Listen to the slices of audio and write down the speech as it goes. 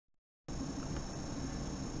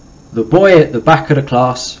The Boy at the Back of the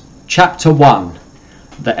Class, Chapter 1,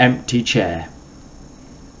 The Empty Chair.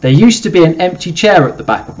 There used to be an empty chair at the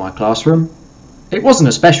back of my classroom. It wasn't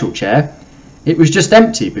a special chair, it was just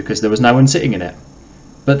empty because there was no one sitting in it.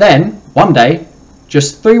 But then, one day,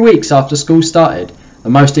 just 3 weeks after school started, the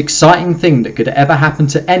most exciting thing that could ever happen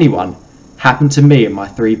to anyone happened to me and my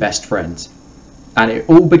 3 best friends. And it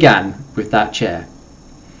all began with that chair.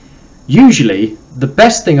 Usually, the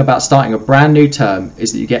best thing about starting a brand new term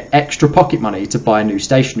is that you get extra pocket money to buy new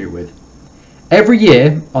stationery with. Every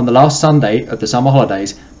year, on the last Sunday of the summer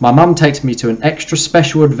holidays, my mum takes me to an extra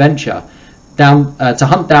special adventure to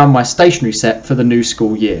hunt down my stationery set for the new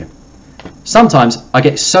school year. Sometimes I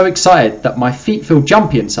get so excited that my feet feel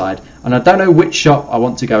jumpy inside and I don't know which shop I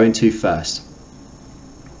want to go into first.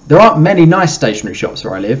 There aren't many nice stationery shops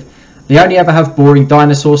where I live. They only ever have boring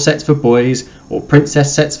dinosaur sets for boys or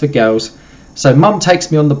princess sets for girls, so Mum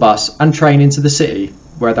takes me on the bus and train into the city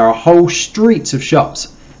where there are whole streets of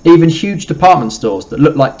shops, even huge department stores that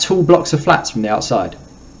look like tall blocks of flats from the outside.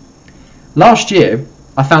 Last year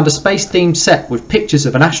I found a space-themed set with pictures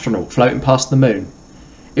of an astronaut floating past the moon.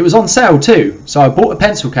 It was on sale too, so I bought a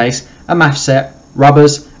pencil case, a math set,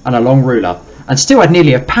 rubbers and a long ruler, and still had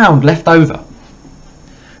nearly £1 left over.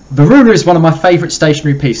 The ruler is one of my favourite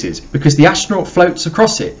stationery pieces because the astronaut floats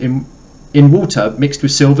across it in water mixed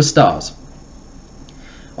with silver stars.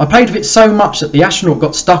 I played with it so much that the astronaut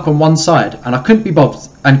got stuck on one side and I couldn't be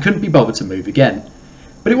bothered to move again.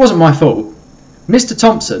 But it wasn't my fault. Mr.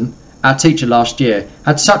 Thompson, our teacher last year,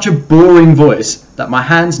 had such a boring voice that my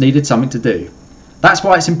hands needed something to do. That's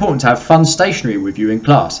why it's important to have fun stationery with you in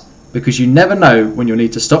class, because you never know when you'll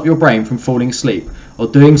need to stop your brain from falling asleep or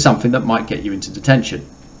doing something that might get you into detention.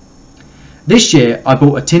 This year I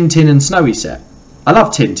bought a Tintin and Snowy set. I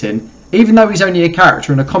love Tintin, even though he's only a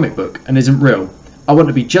character in a comic book and isn't real. I want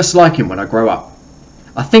to be just like him when I grow up.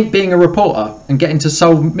 I think being a reporter and getting to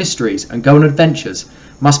solve mysteries and go on adventures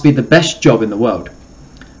must be the best job in the world.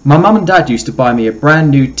 My mum and dad used to buy me a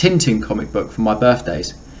brand new Tintin comic book for my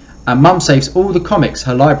birthdays, and Mum saves all the comics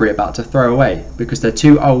her library are about to throw away because they're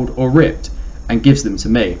too old or ripped and gives them to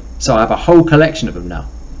me, so I have a whole collection of them now.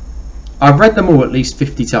 I've read them all at least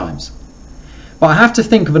 50 times. But I have to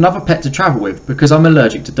think of another pet to travel with because I'm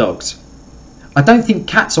allergic to dogs. I don't think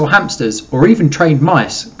cats or hamsters or even trained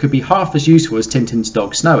mice could be half as useful as Tintin's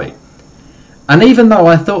dog Snowy. And even though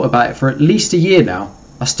I thought about it for at least a year now,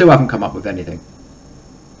 I still haven't come up with anything.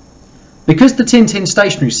 Because the Tintin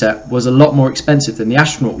stationery set was a lot more expensive than the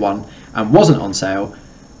astronaut one and wasn't on sale,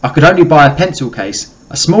 I could only buy a pencil case,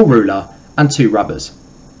 a small ruler and 2 rubbers.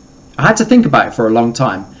 I had to think about it for a long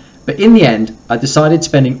time, but in the end I decided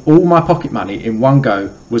spending all my pocket money in one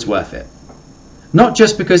go was worth it. Not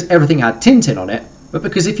just because everything had Tintin on it, but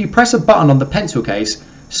because if you press a button on the pencil case,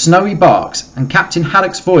 Snowy barks and Captain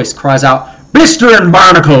Haddock's voice cries out, "Blistering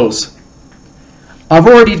barnacles!" I've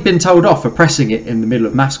already been told off for pressing it in the middle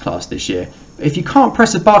of maths class this year, but if you can't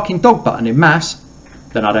press a barking dog button in maths,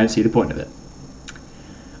 then I don't see the point of it.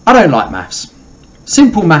 I don't like maths.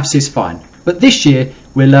 Simple maths is fine, but this year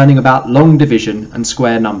we're learning about long division and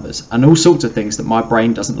square numbers and all sorts of things that my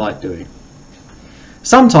brain doesn't like doing.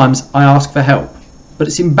 Sometimes I ask for help, but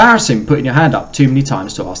it's embarrassing putting your hand up too many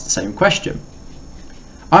times to ask the same question.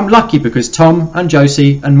 I'm lucky because Tom and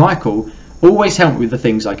Josie and Michael always help me with the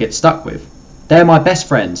things I get stuck with. They're my best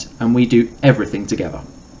friends and we do everything together.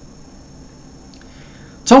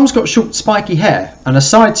 Tom's got short spiky hair and a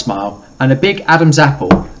side smile and a big Adam's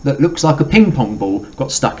apple that looks like a ping pong ball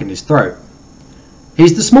got stuck in his throat.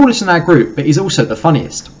 He's the smallest in our group, but he's also the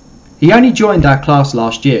funniest. He only joined our class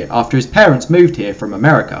last year after his parents moved here from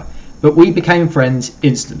America, but we became friends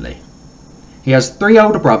instantly. He has 3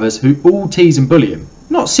 older brothers who all tease and bully him,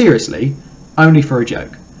 not seriously, only for a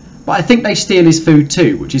joke. But I think they steal his food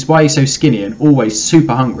too, which is why he's so skinny and always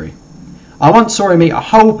super hungry. I once saw him eat a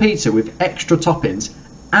whole pizza with extra toppings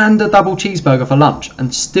and a double cheeseburger for lunch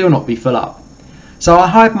and still not be full up. So I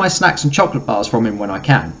hide my snacks and chocolate bars from him when I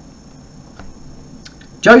can.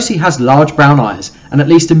 Josie has large brown eyes and at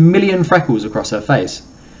least 1 million freckles across her face.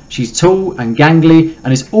 She's tall and gangly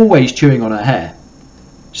and is always chewing on her hair.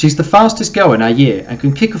 She's the fastest girl in our year and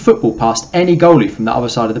can kick a football past any goalie from the other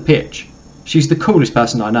side of the pitch. She's the coolest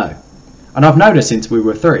person I know, and I've known her since we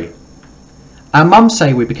were 3. Our mums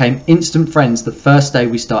say we became instant friends the first day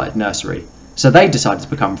we started nursery, so they decided to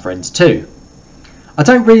become friends too. I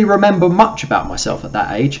don't really remember much about myself at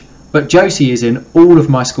that age, but Josie is in all of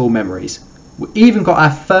my school memories. We even got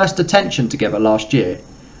our first attention together last year,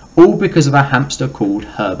 all because of a hamster called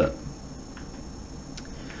Herbert.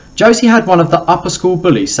 Josie had one of the upper school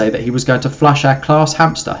bullies say that he was going to flush our class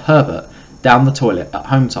hamster, Herbert, down the toilet at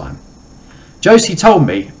home time. Josie told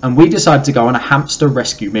me, and we decided to go on a hamster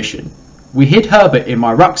rescue mission. We hid Herbert in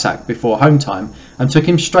my rucksack before home time and took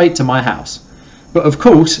him straight to my house. But of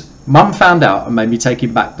course, Mum found out and made me take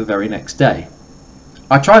him back the very next day.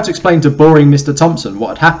 I tried to explain to boring Mr. Thompson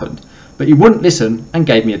what had happened, but he wouldn't listen and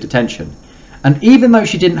gave me a detention. And even though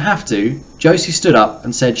she didn't have to, Josie stood up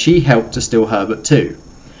and said she helped to steal Herbert too,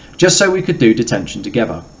 just so we could do detention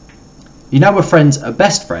together. You know a friend's a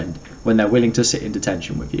best friend when they're willing to sit in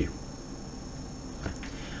detention with you.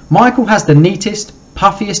 Michael has the neatest,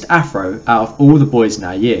 puffiest afro out of all the boys in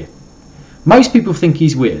our year. Most people think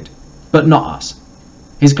he's weird, but not us.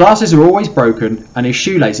 His glasses are always broken and his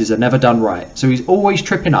shoelaces are never done right, so he's always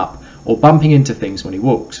tripping up or bumping into things when he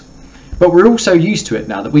walks. But we're all so used to it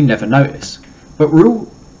now that we never notice.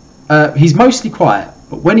 He's mostly quiet,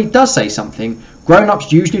 but when he does say something,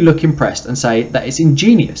 grown-ups usually look impressed and say that it's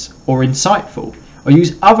ingenious or insightful, or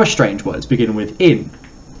use other strange words beginning with in.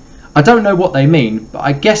 I don't know what they mean, but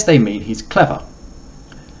I guess they mean he's clever.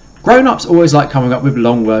 Grown-ups always like coming up with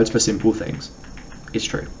long words for simple things. It's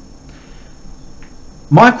true.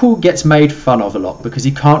 Michael gets made fun of a lot because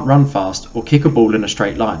he can't run fast or kick a ball in a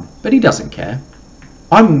straight line, but he doesn't care.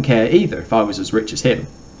 I wouldn't care either if I was as rich as him.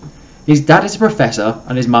 His dad is a professor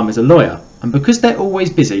and his mum is a lawyer, and because they're always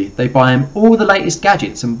busy, they buy him all the latest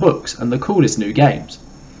gadgets and books and the coolest new games.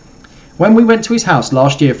 When we went to his house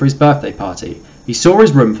last year for his birthday party, he saw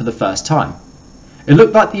his room for the first time. It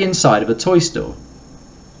looked like the inside of a toy store.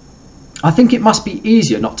 I think it must be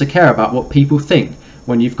easier not to care about what people think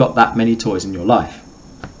when you've got that many toys in your life.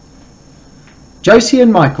 Josie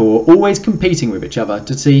and Michael are always competing with each other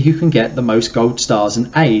to see who can get the most gold stars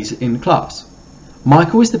and A's in class.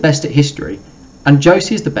 Michael is the best at history and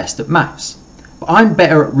Josie is the best at maths, but I'm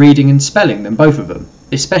better at reading and spelling than both of them,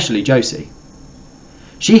 especially Josie.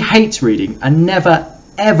 She hates reading and never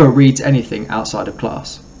ever reads anything outside of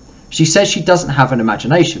class. She says she doesn't have an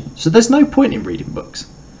imagination, so there's no point in reading books.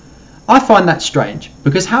 I find that strange,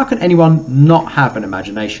 because how can anyone not have an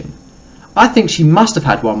imagination? I think she must have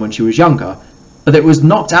had one when she was younger, but it was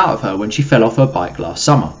knocked out of her when she fell off her bike last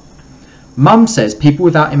summer. Mum says people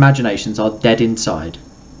without imaginations are dead inside.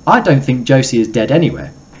 I don't think Josie is dead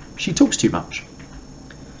anywhere. She talks too much.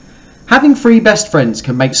 Having 3 best friends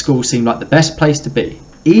can make school seem like the best place to be,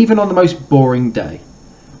 even on the most boring day.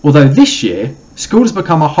 Although this year, school has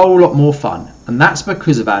become a whole lot more fun, and that's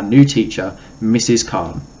because of our new teacher, Mrs.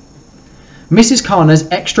 Khan. Mrs. Khan has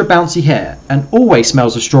extra bouncy hair and always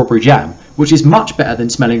smells of strawberry jam, which is much better than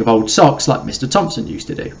smelling of old socks like Mr. Thompson used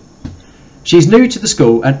to do. She's new to the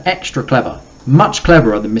school and extra clever, much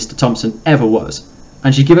cleverer than Mr. Thompson ever was,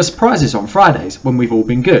 and she gives us prizes on Fridays when we've all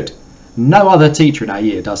been good. No other teacher in our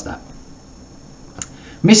year does that.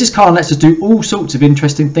 Mrs. Khan lets us do all sorts of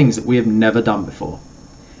interesting things that we have never done before.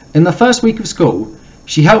 In the first week of school,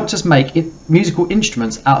 she helped us make musical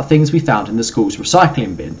instruments out of things we found in the school's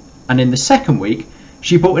recycling bin, and in the second week,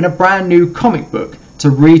 she brought in a brand new comic book to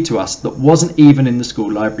read to us that wasn't even in the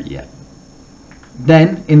school library yet.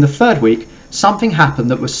 Then, in the third week, something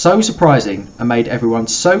happened that was so surprising and made everyone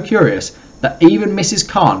so curious that even Mrs.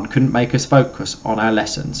 Khan couldn't make us focus on our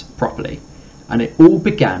lessons properly, and it all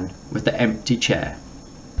began with the empty chair.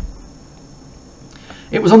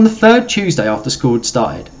 It was on the 3rd Tuesday after school had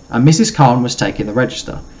started, and Mrs. Khan was taking the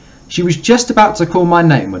register. She was just about to call my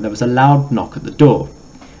name when there was a loud knock at the door.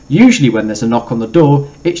 Usually when there's a knock on the door,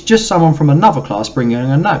 it's just someone from another class bringing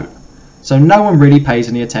a note, so no one really pays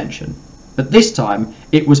any attention. But this time,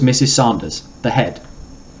 it was Mrs. Sanders, the head.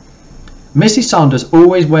 Mrs. Sanders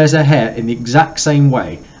always wears her hair in the exact same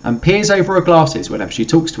way and peers over her glasses whenever she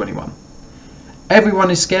talks to anyone.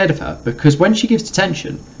 Everyone is scared of her because when she gives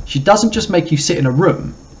detention, she doesn't just make you sit in a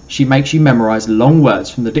room, she makes you memorise long words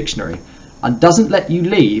from the dictionary and doesn't let you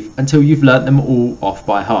leave until you've learnt them all off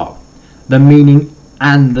by heart, the meaning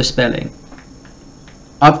and the spelling.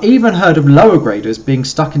 I've even heard of lower graders being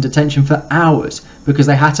stuck in detention for hours because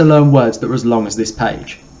they had to learn words that were as long as this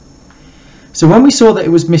page. So when we saw that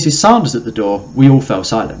it was Mrs. Sanders at the door, we all fell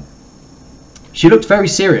silent. She looked very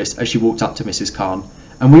serious as she walked up to Mrs. Khan,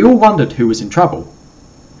 and we all wondered who was in trouble.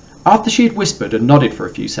 After she had whispered and nodded for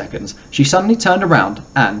a few seconds, she suddenly turned around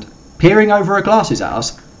and, peering over her glasses at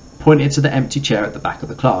us, pointed to the empty chair at the back of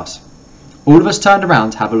the class. All of us turned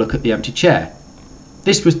around to have a look at the empty chair.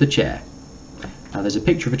 This was the chair. Now there's a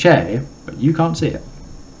picture of a chair here, but you can't see it.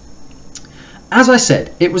 As I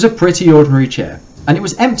said, it was a pretty ordinary chair, and it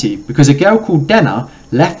was empty because a girl called Denna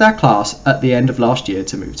left our class at the end of last year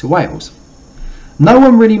to move to Wales. No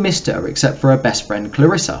one really missed her except for her best friend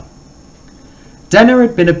Clarissa. Denna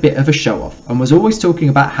had been a bit of a show-off and was always talking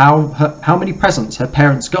about how many presents her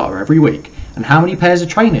parents got her every week and how many pairs of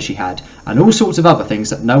trainers she had and all sorts of other things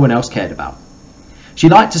that no one else cared about. She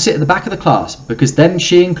liked to sit at the back of the class because then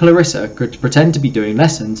she and Clarissa could pretend to be doing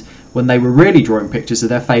lessons when they were really drawing pictures of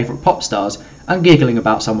their favourite pop stars and giggling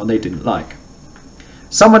about someone they didn't like.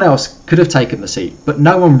 Someone else could have taken the seat, but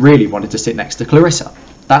no one really wanted to sit next to Clarissa.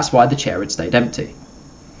 That's why the chair had stayed empty.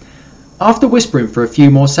 After whispering for a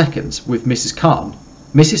few more seconds with Mrs. Khan,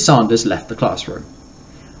 Mrs. Sanders left the classroom.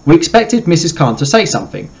 We expected Mrs. Khan to say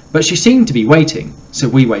something, but she seemed to be waiting, so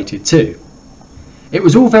we waited too. It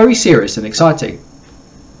was all very serious and exciting.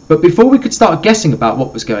 But before we could start guessing about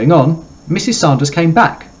what was going on, Mrs. Sanders came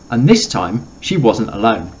back, and this time she wasn't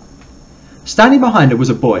alone. Standing behind her was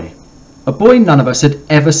a boy none of us had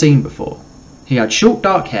ever seen before. He had short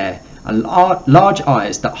dark hair and large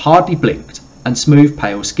eyes that hardly blinked, and smooth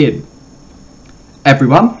pale skin.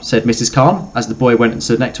 "Everyone," said Mrs. Khan as the boy went and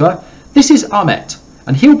stood next to her, "this is Ahmet,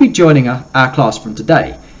 and he'll be joining our class from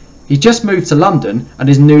today. He's just moved to London and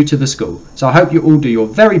is new to the school, so I hope you all do your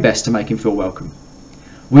very best to make him feel welcome."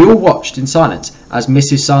 We all watched in silence as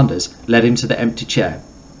Mrs. Sanders led him to the empty chair.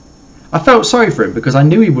 I felt sorry for him because I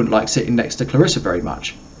knew he wouldn't like sitting next to Clarissa very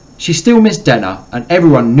much. She still missed Denner, and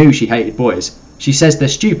everyone knew she hated boys. She says they're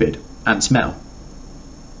stupid and smell.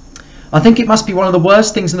 I think it must be one of the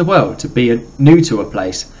worst things in the world to be new to a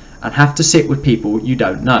place and have to sit with people you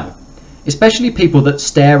don't know, especially people that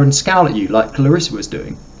stare and scowl at you like Clarissa was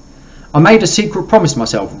doing. I made a secret promise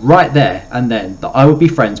myself right there and then that I would be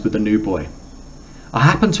friends with the new boy. I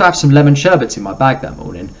happened to have some lemon sherbets in my bag that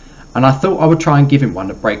morning, and I thought I would try and give him one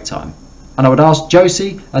at break time, and I would ask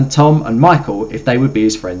Josie and Tom and Michael if they would be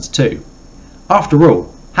his friends too. After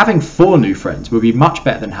all, having 4 new friends would be much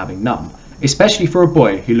better than having none, especially for a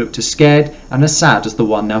boy who looked as scared and as sad as the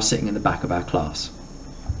one now sitting in the back of our class.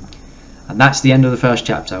 And that's the end of the first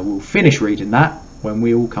chapter. We'll finish reading that when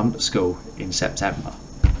we all come to school in September.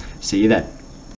 See you then.